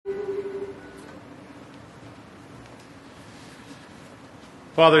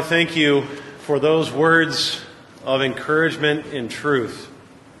Father, thank you for those words of encouragement and truth.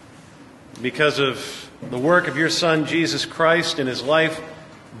 Because of the work of your Son, Jesus Christ, in his life,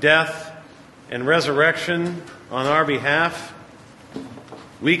 death, and resurrection on our behalf,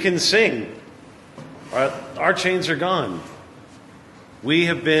 we can sing. Our chains are gone. We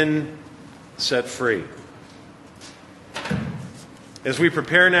have been set free. As we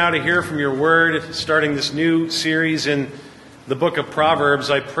prepare now to hear from your word, starting this new series in the Book of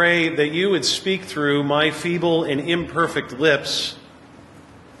Proverbs, I pray that you would speak through my feeble and imperfect lips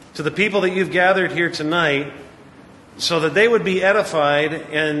to the people that you've gathered here tonight, so that they would be edified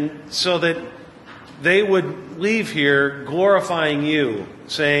and so that they would leave here glorifying you,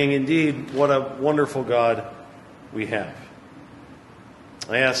 saying, indeed, what a wonderful God we have.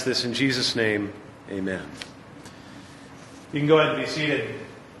 I ask this in Jesus' name, amen. You can go ahead and be seated.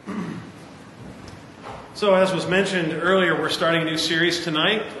 So, as was mentioned earlier, we're starting a new series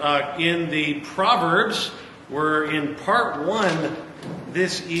tonight in the Proverbs. We're in part 1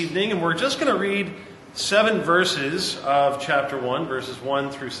 this evening, and we're just going to read 7 verses of chapter 1, verses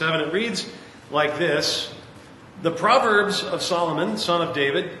 1 through 7. It reads like this: The Proverbs of Solomon, son of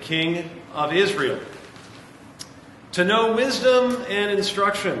David, king of Israel. To know wisdom and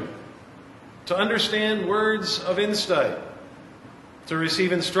instruction, to understand words of insight, to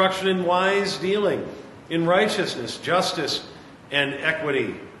receive instruction in wise dealing, in righteousness, justice, and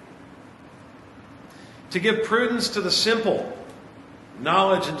equity. To give prudence to the simple,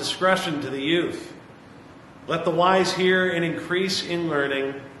 knowledge and discretion to the youth. Let the wise hear and increase in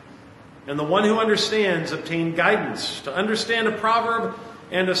learning, and the one who understands obtain guidance. To understand a proverb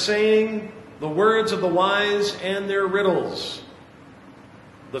and a saying, the words of the wise and their riddles.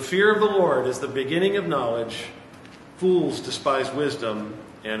 The fear of the Lord is the beginning of knowledge. Fools despise wisdom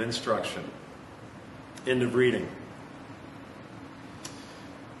and instruction. End of reading.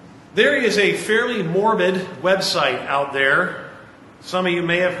 There is a fairly morbid website out there, some of you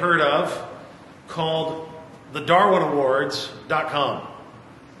may have heard of, called thedarwinawards.com,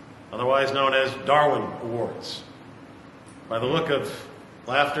 otherwise known as Darwin Awards. By the look of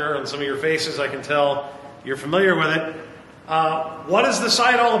laughter on some of your faces, I can tell you're familiar with it. What is the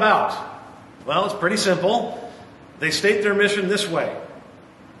site all about? Well, it's pretty simple. They state their mission this way.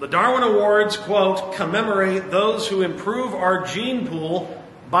 The Darwin Awards, quote, commemorate those who improve our gene pool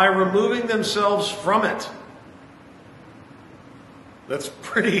by removing themselves from it. That's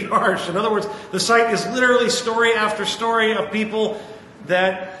pretty harsh. In other words, the site is literally story after story of people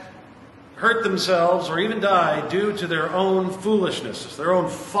that hurt themselves or even die due to their own foolishness, their own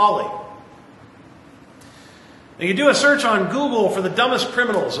folly. Now, you do a search on Google for the dumbest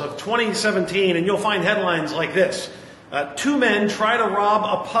criminals of 2017, and you'll find headlines like this. 2 men try to rob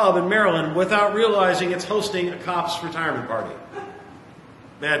a pub in Maryland without realizing it's hosting a cop's retirement party.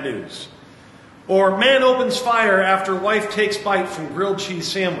 Bad news. Or man opens fire after wife takes bite from grilled cheese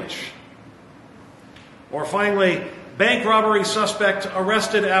sandwich. Or finally, bank robbery suspect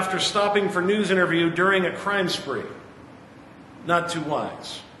arrested after stopping for news interview during a crime spree. Not too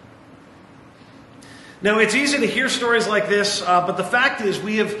wise. Now, it's easy to hear stories like this, but the fact is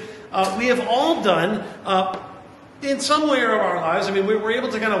we have all done, in some way of our lives, we're able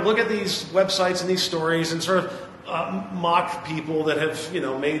to kind of look at these websites and these stories and sort of mock people that have,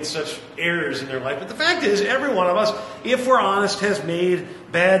 made such errors in their life. But the fact is, every one of us, if we're honest, has made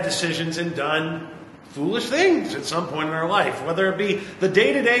bad decisions and done foolish things at some point in our life. Whether it be the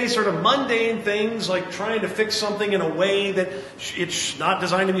day-to-day sort of mundane things like trying to fix something in a way that it's not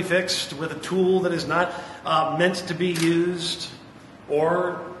designed to be fixed, with a tool that is not meant to be used,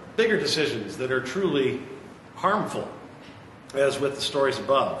 or bigger decisions that are truly harmful, as with the stories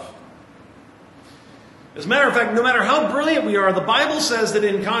above. As a matter of fact, no matter how brilliant we are, the Bible says that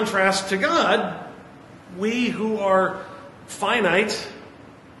in contrast to God, we who are finite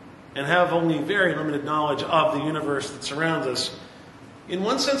and have only very limited knowledge of the universe that surrounds us, in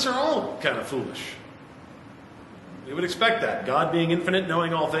one sense are all kind of foolish. We would expect that. God being infinite,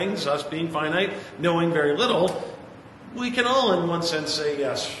 knowing all things, us being finite, knowing very little, we can all in one sense say,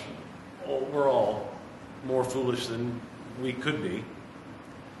 yes, we're all more foolish than we could be.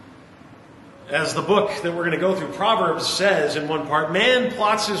 As the book that we're going to go through, Proverbs, says in one part, man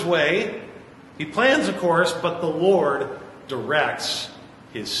plots his way, he plans a course, but the Lord directs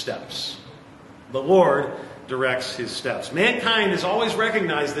his steps. The Lord directs his steps. Mankind has always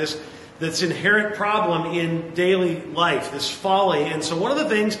recognized this inherent problem in daily life, this folly. And so one of the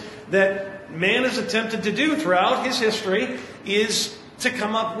things that man has attempted to do throughout his history is to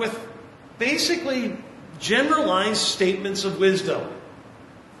come up with basically generalized statements of wisdom.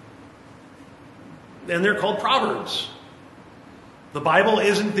 And they're called Proverbs. The Bible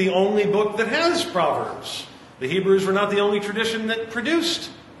isn't the only book that has Proverbs. The Hebrews were not the only tradition that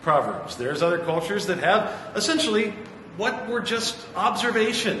produced Proverbs. There's other cultures that have essentially what were just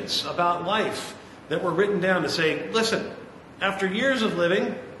observations about life that were written down to say, listen, after years of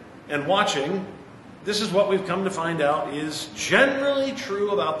living and watching, this is what we've come to find out is generally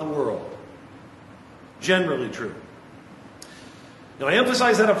true about the world. Generally true. Now, I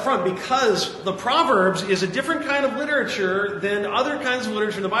emphasize that up front because the Proverbs is a different kind of literature than other kinds of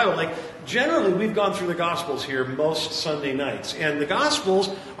literature in the Bible. Like, generally, we've gone through the Gospels here most Sunday nights. And the Gospels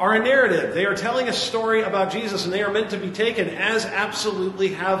are a narrative. They are telling a story about Jesus, and they are meant to be taken as absolutely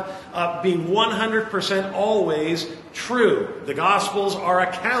being 100% always true. The Gospels are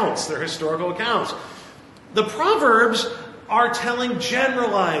accounts. They're historical accounts. The Proverbs are telling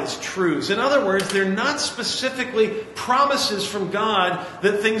generalized truths. In other words, they're not specifically promises from God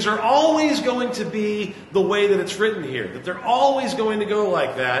that things are always going to be the way that it's written here, that they're always going to go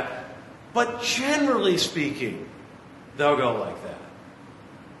like that. But generally speaking, they'll go like that.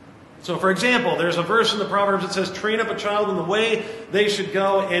 So, for example, there's a verse in the Proverbs that says, train up a child in the way they should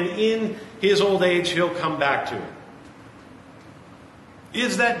go, and in his old age he'll come back to it.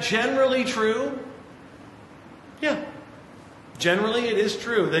 Is that generally true? Yeah. Generally, it is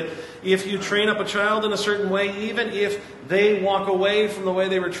true that if you train up a child in a certain way, even if they walk away from the way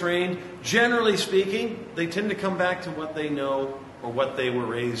they were trained, generally speaking, they tend to come back to what they know or what they were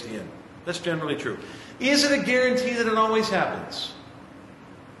raised in. That's generally true. Is it a guarantee that it always happens?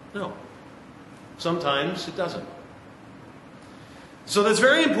 No. Sometimes it doesn't. So that's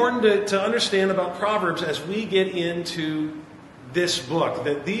very important to understand about Proverbs as we get into this book,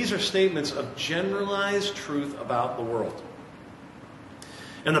 that these are statements of generalized truth about the world.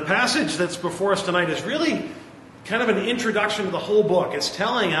 And the passage that's before us tonight is really kind of an introduction to the whole book. It's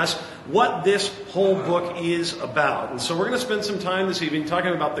telling us what this whole book is about. And so we're going to spend some time this evening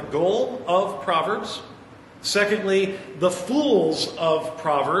talking about the goal of Proverbs. Secondly, the fools of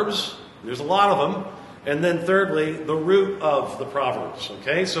Proverbs. There's a lot of them. And then thirdly, the root of the Proverbs.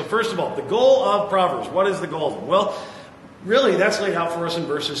 Okay, so first of all, the goal of Proverbs. What is the goal of them? Well, really, that's laid out for us in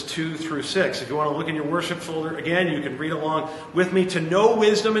verses 2 through 6. If you want to look in your worship folder, again, you can read along with me. To know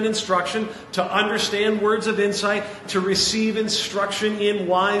wisdom and instruction, to understand words of insight, to receive instruction in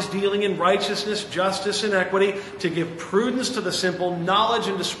wise dealing, in righteousness, justice, and equity, to give prudence to the simple, knowledge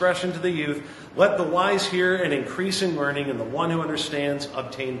and discretion to the youth. Let the wise hear and increase in learning, and the one who understands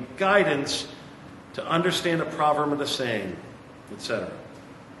obtain guidance to understand a proverb and a saying, etc.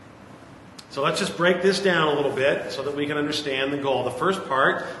 So let's just break this down a little bit so that we can understand the goal. The first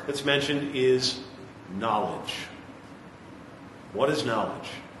part that's mentioned is knowledge. What is knowledge?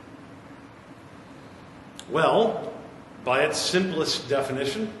 Well, by its simplest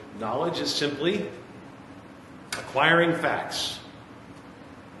definition, knowledge is simply acquiring facts,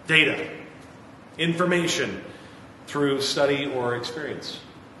 data, information through study or experience.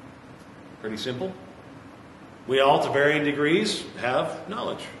 Pretty simple. We all, to varying degrees, have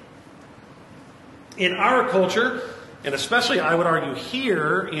knowledge. In our culture, and especially I would argue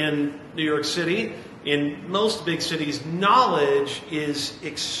here in New York City, in most big cities, knowledge is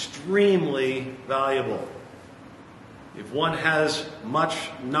extremely valuable. If one has much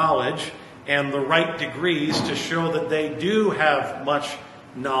knowledge and the right degrees to show that they do have much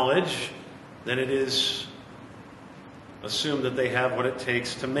knowledge, then it is assumed that they have what it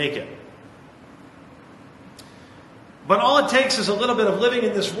takes to make it. But all it takes is a little bit of living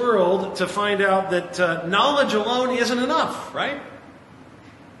in this world to find out that knowledge alone isn't enough, right?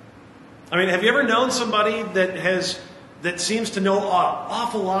 I mean, have you ever known somebody that seems to know an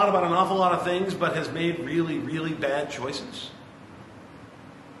awful lot about an awful lot of things, but has made really, really bad choices?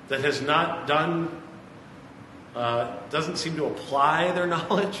 That has not doesn't seem to apply their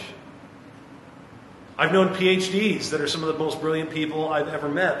knowledge? I've known PhDs that are some of the most brilliant people I've ever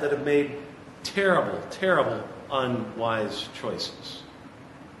met that have made terrible, terrible, unwise choices.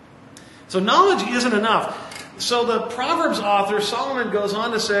 So knowledge isn't enough. So the Proverbs author, Solomon, goes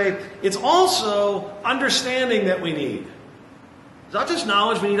on to say, it's also understanding that we need. It's not just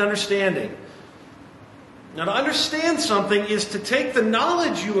knowledge, we need understanding. Now, to understand something is to take the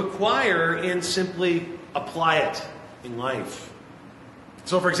knowledge you acquire and simply apply it in life.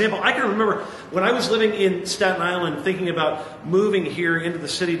 So, for example, I can remember when I was living in Staten Island thinking about moving here into the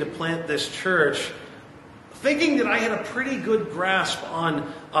city to plant this church, thinking that I had a pretty good grasp on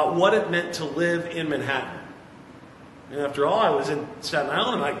what it meant to live in Manhattan. And after all, I was in Staten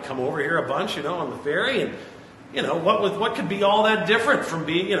Island and I'd come over here a bunch, on the ferry. And, what could be all that different from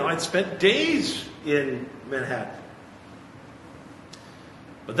being, I'd spent days in Manhattan.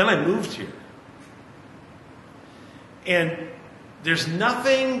 But then I moved here. And there's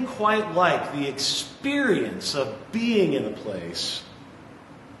nothing quite like the experience of being in a place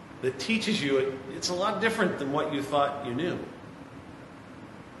that teaches you it's a lot different than what you thought you knew.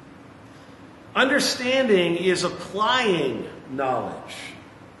 Understanding is applying knowledge.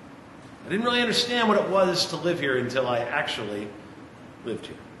 I didn't really understand what it was to live here until I actually lived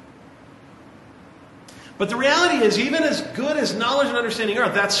here. But the reality is, even as good as knowledge and understanding are,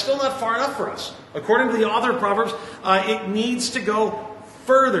 that's still not far enough for us. According to the author of Proverbs, it needs to go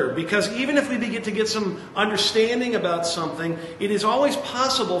further, because even if we begin to get some understanding about something, it is always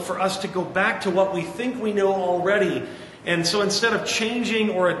possible for us to go back to what we think we know already. And so instead of changing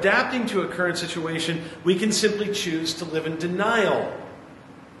or adapting to a current situation, we can simply choose to live in denial.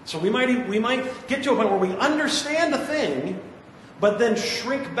 So we might get to a point where we understand a thing, but then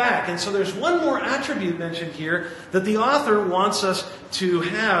shrink back. And so there's one more attribute mentioned here that the author wants us to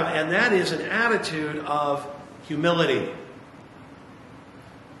have, and that is an attitude of humility.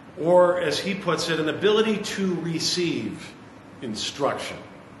 Or, as he puts it, an ability to receive instruction.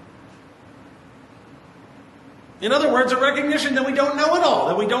 In other words, a recognition that we don't know it all,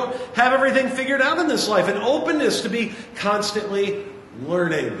 that we don't have everything figured out in this life, an openness to be constantly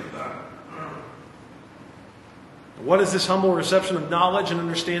learning. What does this humble reception of knowledge and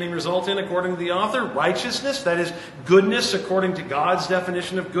understanding result in, according to the author? Righteousness, that is goodness according to God's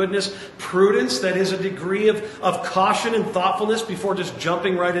definition of goodness. Prudence, that is a degree of caution and thoughtfulness before just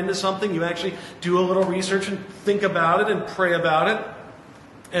jumping right into something. You actually do a little research and think about it and pray about it.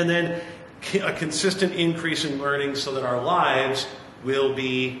 And then a consistent increase in learning so that our lives will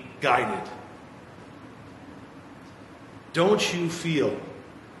be guided. Don't you feel?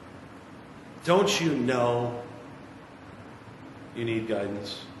 Don't you know you need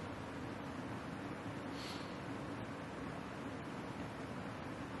guidance?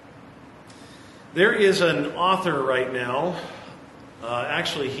 There is an author right now,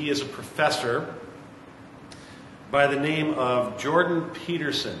 actually he is a professor, by the name of Jordan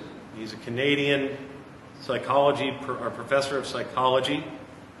Peterson. He's a Canadian professor of psychology.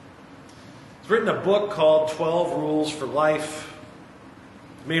 He's written a book called 12 Rules for Life.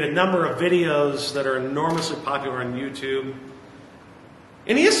 He's made a number of videos that are enormously popular on YouTube.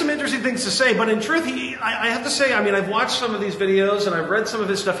 And he has some interesting things to say, but in truth, I have to say, I've watched some of these videos and I've read some of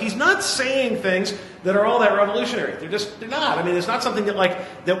his stuff. He's not saying things that are all that revolutionary. They're not. It's not something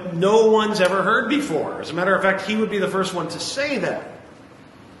that no one's ever heard before. As a matter of fact, he would be the first one to say that.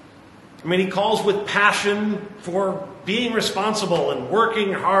 He calls with passion for being responsible and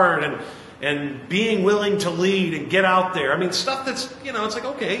working hard and being willing to lead and get out there. Stuff that's, it's like,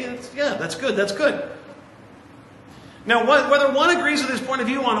 okay, that's good. Now, whether one agrees with his point of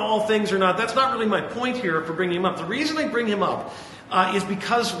view on all things or not, that's not really my point here for bringing him up. The reason I bring him up is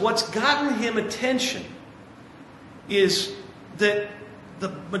because what's gotten him attention is that the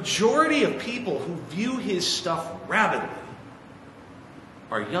majority of people who view his stuff rabidly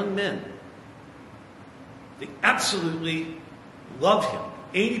are young men. They absolutely love him.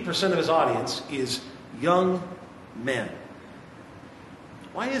 80% of his audience is young men.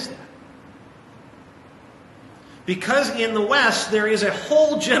 Why is that? Because in the West, there is a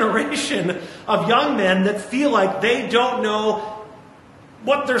whole generation of young men that feel like they don't know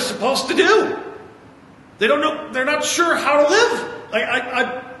what they're supposed to do. They don't know, they're not sure how to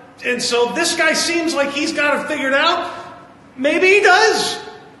live. And so this guy seems like he's got it figured out. Maybe he does.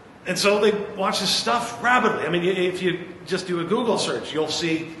 And so they watch his stuff rabidly. If you just do a Google search, you'll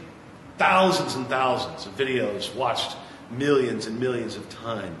see thousands and thousands of videos watched millions and millions of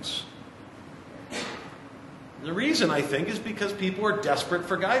times. The reason, I think, is because people are desperate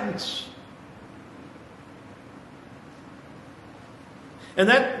for guidance. And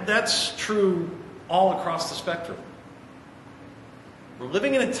that's true all across the spectrum. We're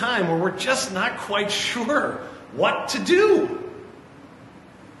living in a time where we're just not quite sure what to do.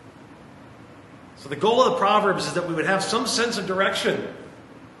 So the goal of the Proverbs is that we would have some sense of direction.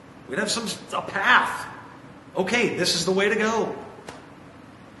 We'd have a path. Okay, this is the way to go.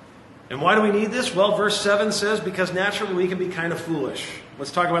 And why do we need this? Well, verse 7 says, because naturally we can be kind of foolish.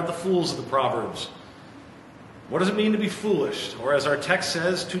 Let's talk about the fools of the Proverbs. What does it mean to be foolish? Or as our text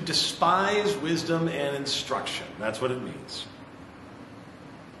says, to despise wisdom and instruction. That's what it means.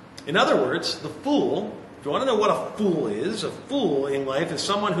 In other words, the fool, if you want to know what a fool is in life is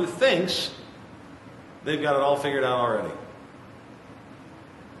someone who thinks they've got it all figured out already.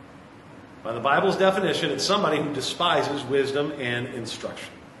 By the Bible's definition, it's somebody who despises wisdom and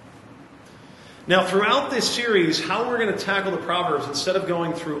instruction. Now, throughout this series, how we're going to tackle the Proverbs, instead of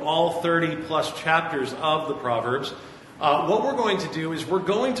going through all 30 plus chapters of the Proverbs, what we're going to do is we're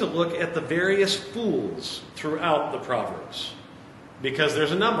going to look at the various fools throughout the Proverbs. because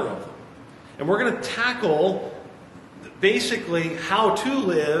there's a number of them. And we're going to tackle basically how to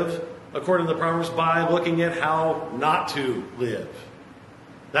live according to the Proverbs by looking at how not to live.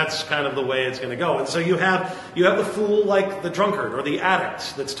 That's kind of the way it's going to go. And so you have the fool like the drunkard or the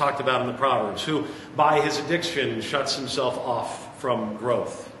addict that's talked about in the Proverbs, who by his addiction shuts himself off from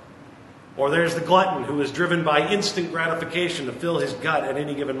growth. Or there's the glutton who is driven by instant gratification to fill his gut at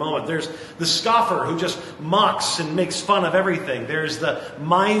any given moment. There's the scoffer who just mocks and makes fun of everything. There's the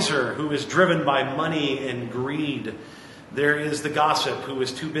miser who is driven by money and greed. There is the gossip who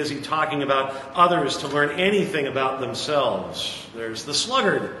is too busy talking about others to learn anything about themselves. There's the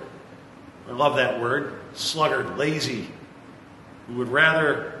sluggard. I love that word. Sluggard, lazy, who would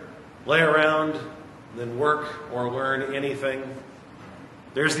rather lay around than work or learn anything.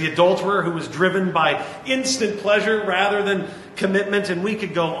 There's the adulterer who is driven by instant pleasure rather than commitment, and we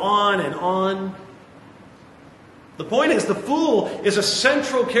could go on and on. The point is, the fool is a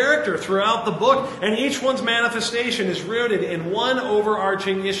central character throughout the book, and each one's manifestation is rooted in one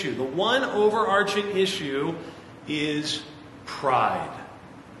overarching issue. The one overarching issue is pride.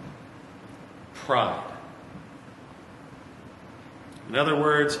 Pride. In other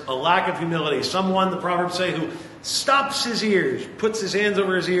words, a lack of humility. Someone, the Proverbs say, who stops his ears, puts his hands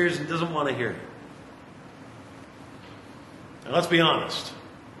over his ears, and doesn't want to hear it. Now, let's be honest.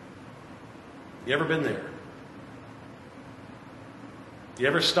 You ever been there? You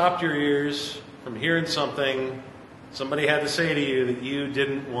ever stopped your ears from hearing something somebody had to say to you that you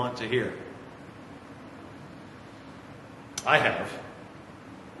didn't want to hear? I have.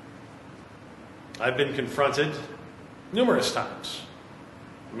 I've been confronted numerous times.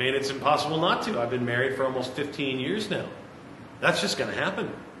 I mean, it's impossible not to. I've been married for almost 15 years now. That's just going to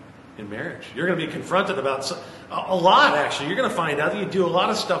happen in marriage. You're going to be confronted about a lot, actually. You're going to find out that you do a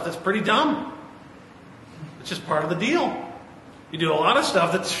lot of stuff that's pretty dumb. It's just part of the deal. You do a lot of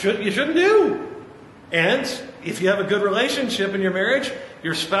stuff that you shouldn't do. And if you have a good relationship in your marriage,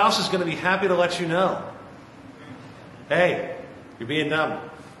 your spouse is going to be happy to let you know. Hey, you're being dumb.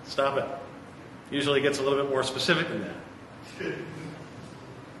 Stop it. Usually it gets a little bit more specific than that.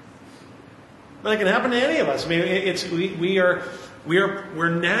 But it can happen to any of us. I mean,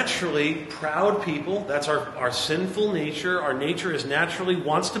 we're naturally proud people. That's our sinful nature. Our nature is naturally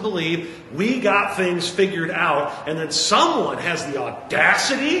wants to believe we got things figured out, and then someone has the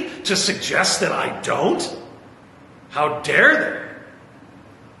audacity to suggest that I don't. How dare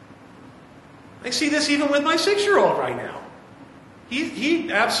they? I see this even with my 6-year-old right now.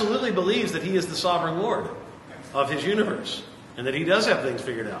 He absolutely believes that he is the sovereign Lord of his universe, and that he does have things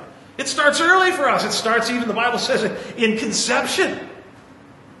figured out. It starts early for us. It starts, even the Bible says it, in conception.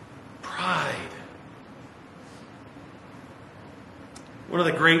 Pride. One of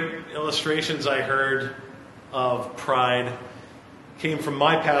the great illustrations I heard of pride came from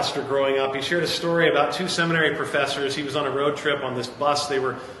my pastor growing up. He shared a story about 2 seminary professors. He was on a road trip on this bus.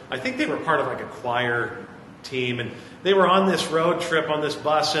 I think they were part of like a choir team, and they were on this road trip on this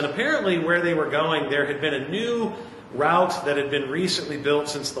bus, and apparently where they were going, there had been a new route that had been recently built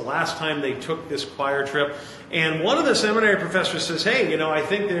since the last time they took this choir trip. And one of the seminary professors says, hey, I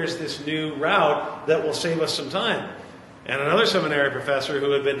think there's this new route that will save us some time. And another seminary professor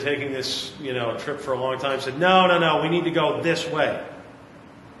who had been taking this, trip for a long time said, no, we need to go this way.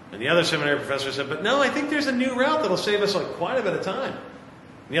 And the other seminary professor said, but no, I think there's a new route that'll save us quite a bit of time.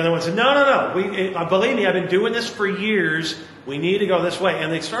 And the other one said, no. Believe me, I've been doing this for years. We need to go this way.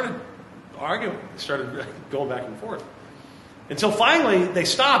 And they started arguing. They started going back and forth. Until finally they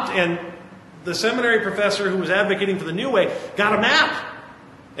stopped, and the seminary professor who was advocating for the new way got a map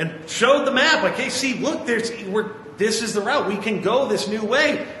and showed the map. Like, hey, see, look, this is the route. We can go this new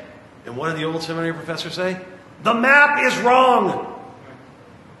way. And what did the old seminary professor say? The map is wrong.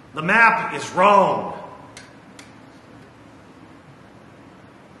 The map is wrong.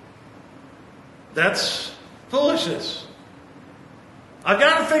 That's foolishness. I've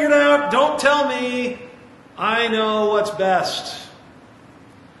got it figured out. Don't tell me. I know what's best.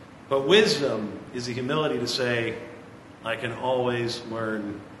 But wisdom is the humility to say, I can always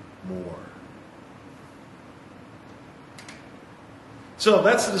learn more. So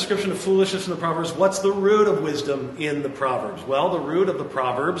that's the description of foolishness in the Proverbs. What's the root of wisdom in the Proverbs? Well, the root of the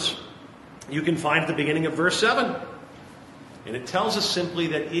Proverbs you can find at the beginning of verse 7. And it tells us simply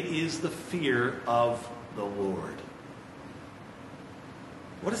that it is the fear of the Lord.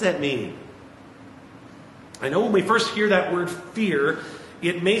 What does that mean? I know when we first hear that word fear,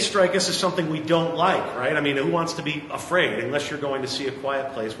 it may strike us as something we don't like, right? I mean, who wants to be afraid unless you're going to see A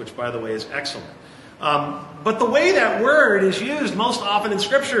Quiet Place, which, by the way, is excellent. But the way that word is used most often in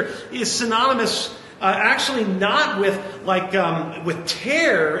Scripture is synonymous actually not with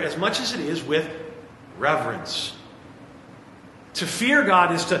terror as much as it is with reverence. To fear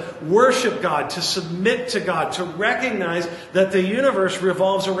God is to worship God, to submit to God, to recognize that the universe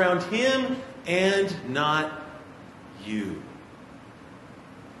revolves around Him and not you.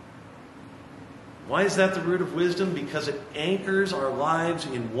 Why is that the root of wisdom? Because it anchors our lives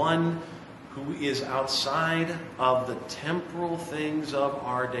in one who is outside of the temporal things of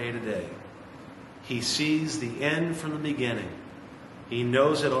our day-to-day. He sees the end from the beginning. He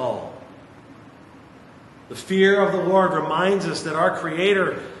knows it all. The fear of the Lord reminds us that our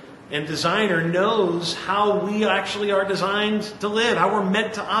Creator and Designer knows how we actually are designed to live, how we're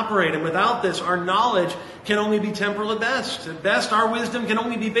meant to operate. And without this, our knowledge can only be temporal at best. At best, our wisdom can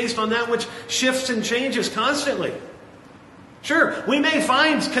only be based on that which shifts and changes constantly. Sure, we may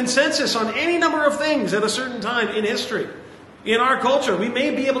find consensus on any number of things at a certain time in history. In our culture, we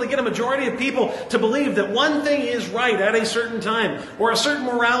may be able to get a majority of people to believe that one thing is right at a certain time, or a certain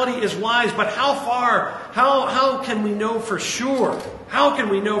morality is wise, but how far, how can we know for sure? How can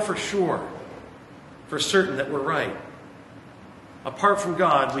we know for sure, for certain that we're right? Apart from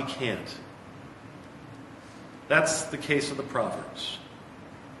God, we can't. That's the case of the Proverbs.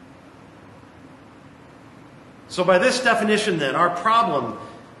 So by this definition then, our problem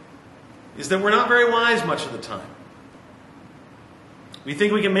is that we're not very wise much of the time. We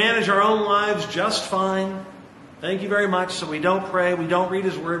think we can manage our own lives just fine. Thank you very much. So we don't pray, we don't read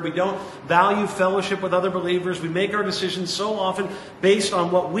His Word, we don't value fellowship with other believers. We make our decisions so often based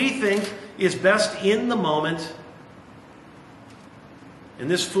on what we think is best in the moment. And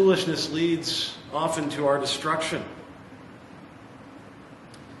this foolishness leads often to our destruction.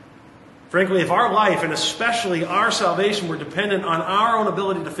 Frankly, if our life, and especially our salvation, were dependent on our own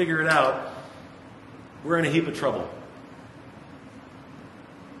ability to figure it out, we're in a heap of trouble.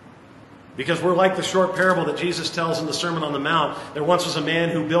 Because we're like the short parable that Jesus tells in the Sermon on the Mount. There once was a man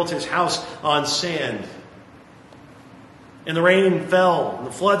who built his house on sand. And the rain fell, and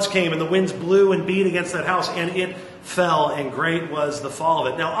the floods came, and the winds blew and beat against that house, and it fell, and great was the fall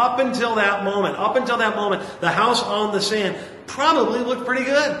of it. Now, up until that moment, the house on the sand probably looked pretty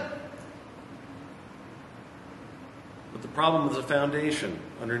good. But the problem was the foundation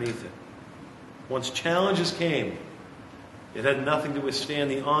underneath it. Once challenges came, it had nothing to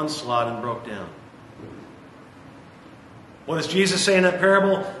withstand the onslaught and broke down. What does Jesus say in that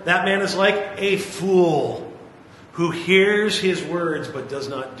parable? That man is like a fool who hears His words but does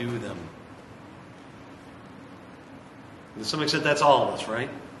not do them. And to some extent, that's all of us, right?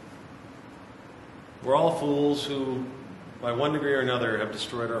 We're all fools who, by one degree or another, have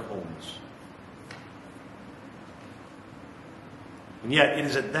destroyed our homes. And yet, it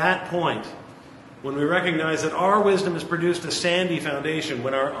is at that point when we recognize that our wisdom has produced a sandy foundation,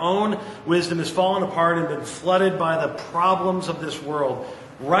 when our own wisdom has fallen apart and been flooded by the problems of this world,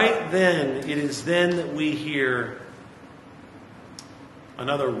 right then, it is then that we hear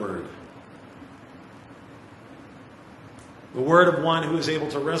another word. The word of one who is able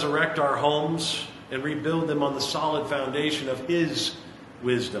to resurrect our homes and rebuild them on the solid foundation of His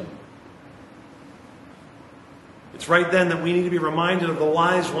wisdom. It's right then that we need to be reminded of the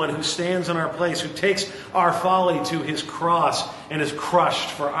wise one who stands in our place, who takes our folly to His cross and is crushed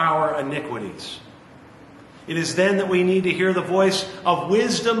for our iniquities. It is then that we need to hear the voice of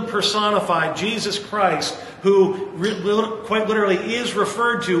wisdom personified, Jesus Christ, who quite literally is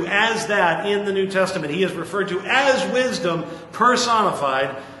referred to as that in the New Testament. He is referred to as wisdom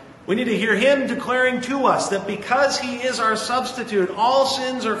personified. We need to hear Him declaring to us that because He is our substitute, all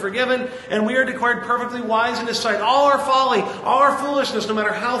sins are forgiven and we are declared perfectly wise in His sight. All our folly, all our foolishness, no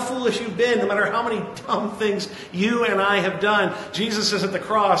matter how foolish you've been, no matter how many dumb things you and I have done, Jesus says at the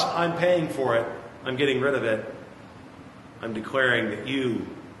cross, I'm paying for it. I'm getting rid of it. I'm declaring that you,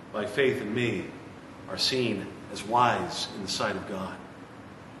 by faith in me, are seen as wise in the sight of God.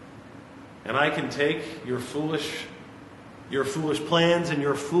 And I can take your foolish plans and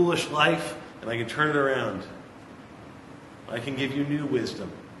your foolish life, and I can turn it around. I can give you new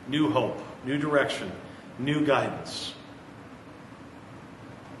wisdom, new hope, new direction, new guidance.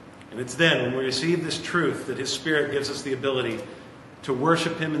 And it's then, when we receive this truth, that His Spirit gives us the ability to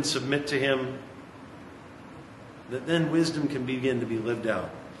worship Him and submit to Him, that then wisdom can begin to be lived out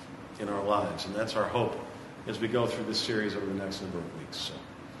in our lives. And that's our hope as we go through this series over the next number of weeks. So,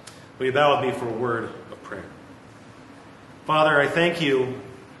 will you bow with me for a word of prayer? Father, I thank You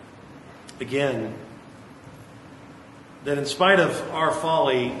again that in spite of our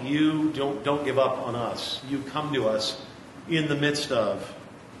folly, You don't give up on us. You come to us in the midst of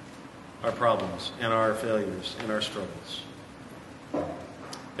our problems and our failures and our struggles.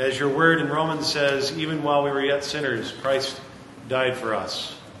 As your word in Romans says, even while we were yet sinners, Christ died for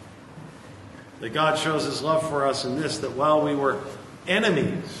us. That God shows his love for us in this, that while we were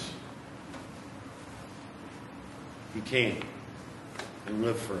enemies, he came and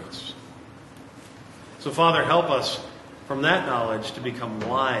lived for us. So, Father, help us from that knowledge to become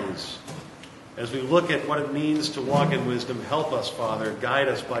wise. As we look at what it means to walk in wisdom, help us, Father. Guide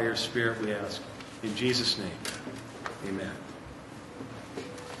us by your Spirit, we ask. In Jesus' name, amen.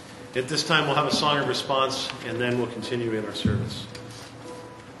 At this time, we'll have a song of response, and then we'll continue in our service.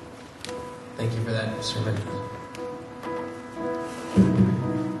 Thank you for that sermon.